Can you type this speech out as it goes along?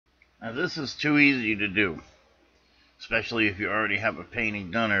Now this is too easy to do, especially if you already have a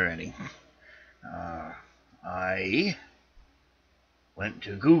painting done already. I went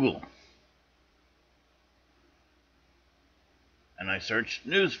to Google and I searched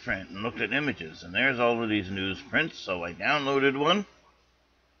newsprint and looked at images, and there's all of these newsprints, so I downloaded one.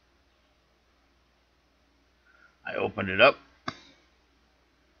 I opened it up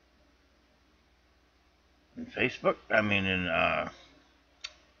in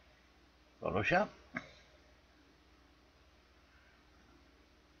Photoshop.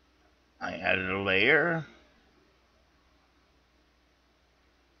 I added a layer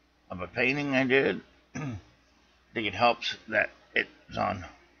of a painting I did. I think it helps that it's on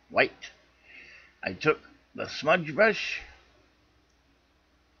white. I took the smudge brush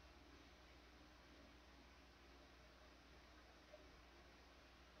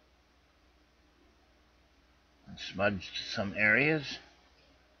and smudged some areas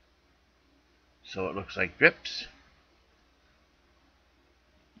so it looks like drips.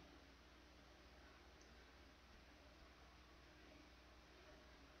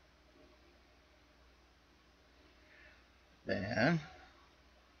 Then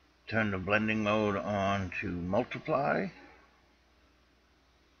turn the blending mode on to multiply,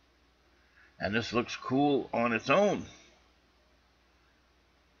 and this looks cool on its own.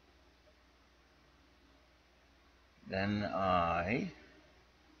 Then I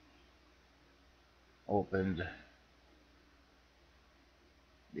opened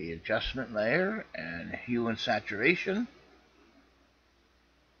the adjustment layer and hue and saturation,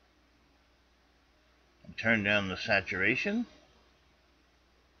 and turned down the saturation,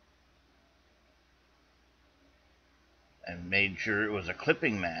 and made sure it was a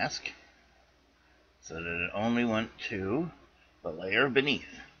clipping mask so that it only went to the layer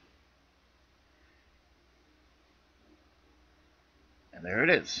beneath. And there it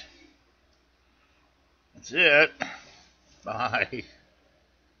is. That's it. Bye.